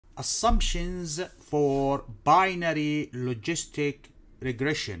Assumptions for binary logistic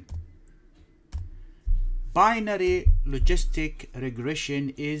regression. Binary logistic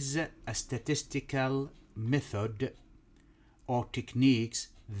regression is a statistical method or techniques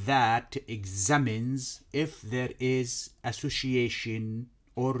that examines if there is association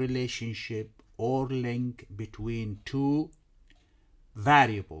or relationship or link between two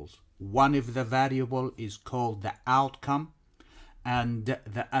variables. One of the variable is called the outcome, and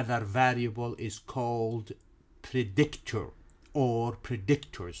the other variable is called predictor or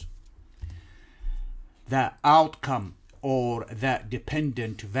predictors. The outcome or the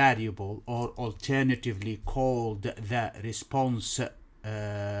dependent variable, or alternatively called the response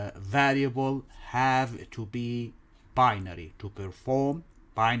variable, have to be binary. To perform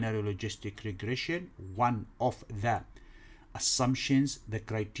binary logistic regression, one of the assumptions, the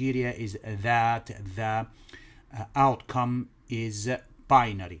criteria, is that the outcome is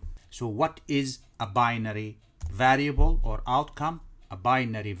binary. So what is a binary variable or outcome? A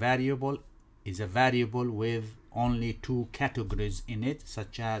binary variable is a variable with only two categories in it,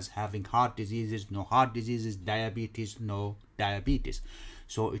 such as having heart diseases, no heart diseases, diabetes, no diabetes.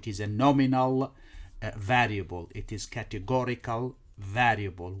 So it is a nominal variable. It is categorical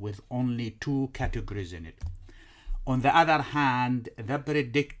variable with only two categories in it. On the other hand, the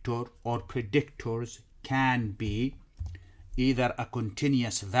predictor or predictors can be either a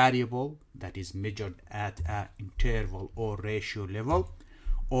continuous variable that is measured at an interval or ratio level,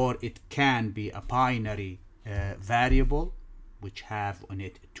 or it can be a binary variable which have on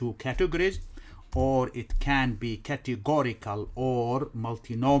it two categories, or it can be categorical or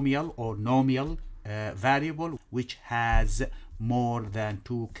multinomial or nomial variable which has more than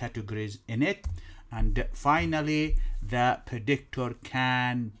two categories in it. And finally, the predictor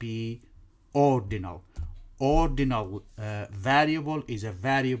can be ordinal. Ordinal variable is a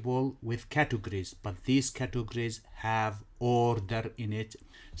variable with categories, but these categories have order in it,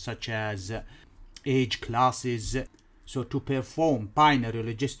 such as age classes. So to perform binary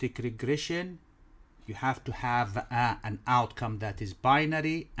logistic regression, you have to have an outcome that is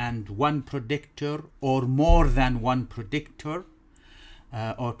binary and one predictor or more than one predictor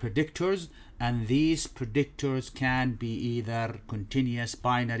or predictors, and these predictors can be either continuous,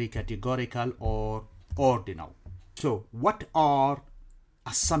 binary, categorical, or ordinal. So what are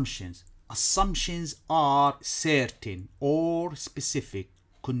assumptions? Assumptions are certain or specific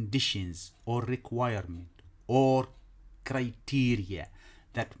conditions or requirement or criteria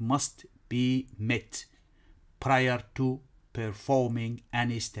that must be met prior to performing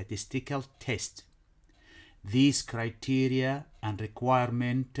any statistical test. These criteria and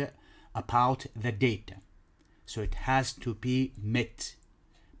requirement about the data, so it has to be met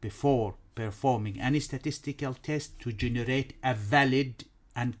before performing any statistical test to generate a valid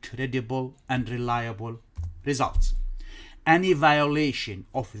and credible and reliable results. Any violation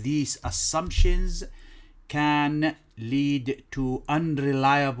of these assumptions can lead to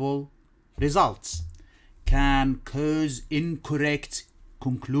unreliable results, can cause incorrect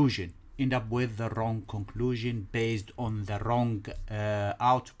conclusion, end up with the wrong conclusion based on the wrong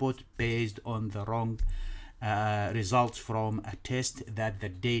output, based on the wrong results from a test, that the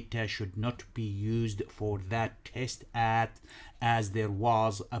data should not be used for that test as there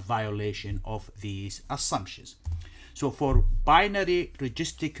was a violation of these assumptions. So for binary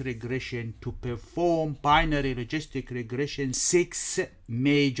logistic regression, to perform binary logistic regression, 6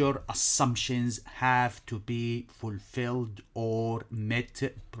 major assumptions have to be fulfilled or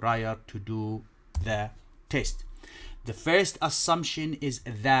met prior to do the test. The first assumption is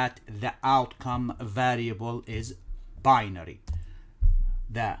that the outcome variable is binary.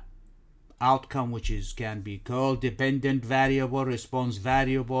 The outcome, which can be called dependent variable, response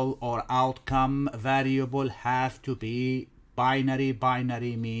variable, or outcome variable, have to be binary.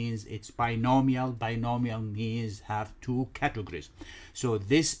 Binary means it's binomial. Binomial means have two categories. So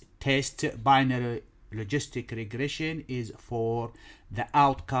this test, binary logistic regression, is for the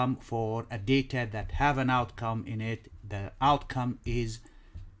outcome, for a data that have an outcome in it. The outcome is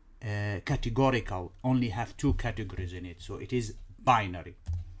categorical, only have two categories in it, so it is binary.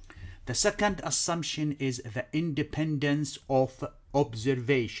 The second assumption is the independence of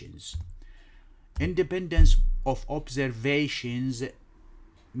observations. Independence of observations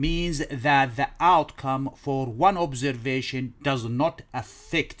means that the outcome for one observation does not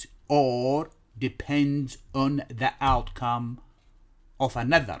affect or depend on the outcome of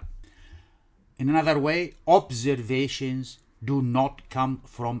another. In another way, observations do not come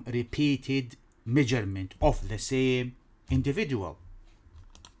from repeated measurement of the same individual,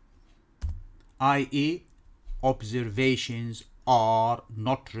 i.e., observations are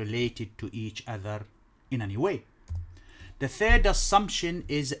not related to each other in any way. The third assumption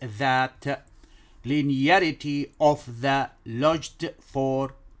is that linearity of the logit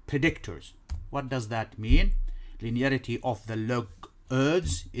for predictors. What does that mean? Linearity of the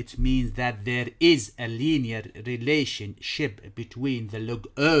logits. It means that there is a linear relationship between the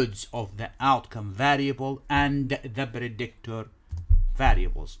logits of the outcome variable and the predictor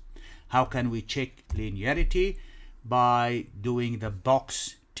variables. How can we check linearity? By doing the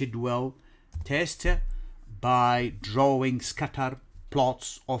Box-Tidwell test, by drawing scatter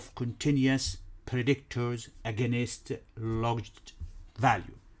plots of continuous predictors against logit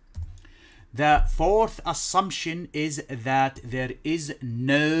value. The fourth assumption is that there is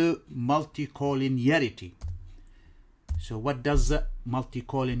no multicollinearity. So what does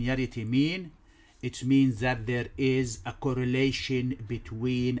multicollinearity mean? It means that there is a correlation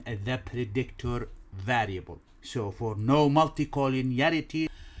between the predictor variable. So for no multicollinearity,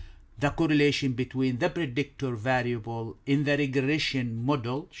 the correlation between the predictor variable in the regression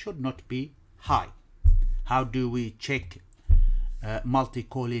model should not be high. How do we check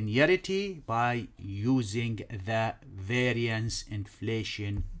multicollinearity? By using the variance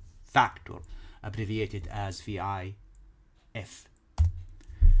inflation factor, abbreviated as VIF.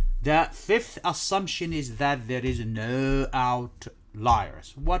 The fifth assumption is that there is no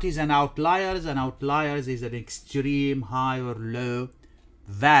outliers. What is an outlier? An outlier is an extreme high or low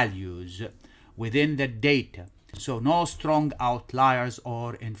values within the data. So no strong outliers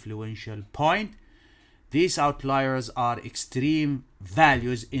or influential point. These outliers are extreme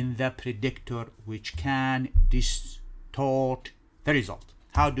values in the predictor which can distort the result.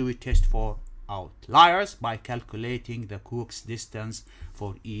 How do we test for outliers? By calculating the Cook's distance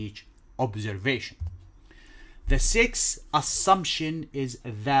for each observation. The sixth assumption is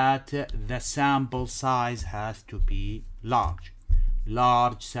that the sample size has to be large.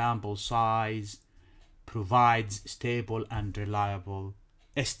 Large sample size provides stable and reliable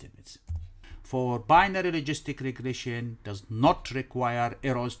estimates. For binary logistic regression does not require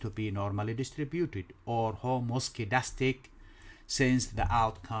errors to be normally distributed or homoscedastic, since the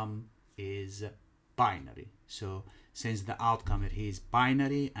outcome is binary. So since the outcome is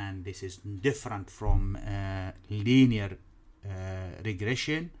binary, and this is different from linear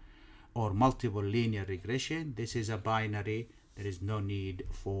regression or multiple linear regression, this is a binary. There is no need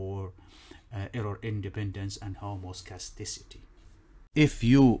for error independence and homoscedasticity. If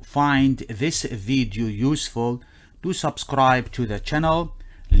you find this video useful, do subscribe to the channel,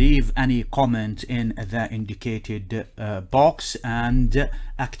 leave any comment in the indicated box, and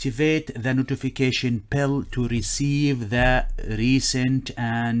activate the notification bell to receive the recent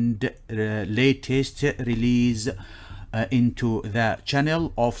and latest release into the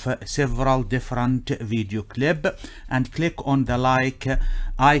channel of several different video clips, and click on the like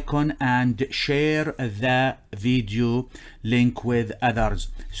icon and share the video link with others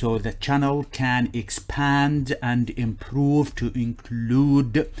so the channel can expand and improve to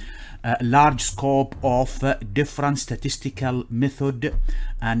include a large scope of different statistical method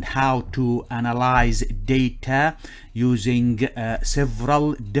and how to analyze data using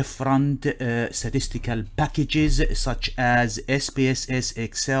several different statistical packages such as SPSS,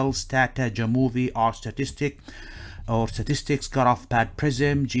 Excel, Stata, Jamovie, statistics, GraphPad,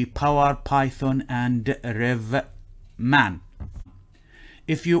 Prism, GPower, Python, and RevMan.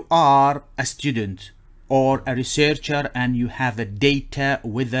 If you are a student or a researcher and you have a data,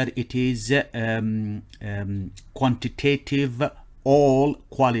 whether it is quantitative or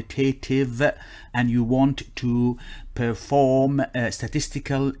qualitative, and you want to perform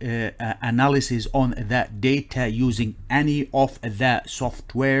statistical analysis on that data using any of the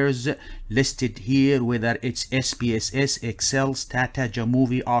softwares listed here, whether it's SPSS, Excel, Stata,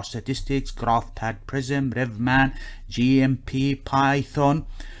 Jamovie, statistics, GraphPad, Prism, RevMan, GMP, Python,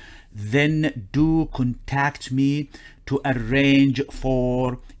 then do contact me to arrange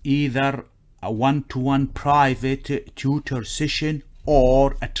for either a one-to-one private tutor session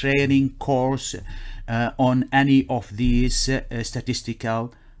or a training course on any of these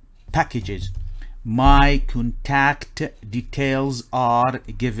statistical packages. My contact details are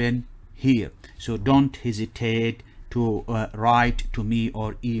given here, so don't hesitate to write to me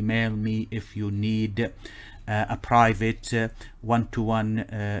or email me if you need a private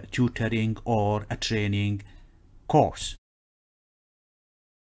one-to-one tutoring or a training course.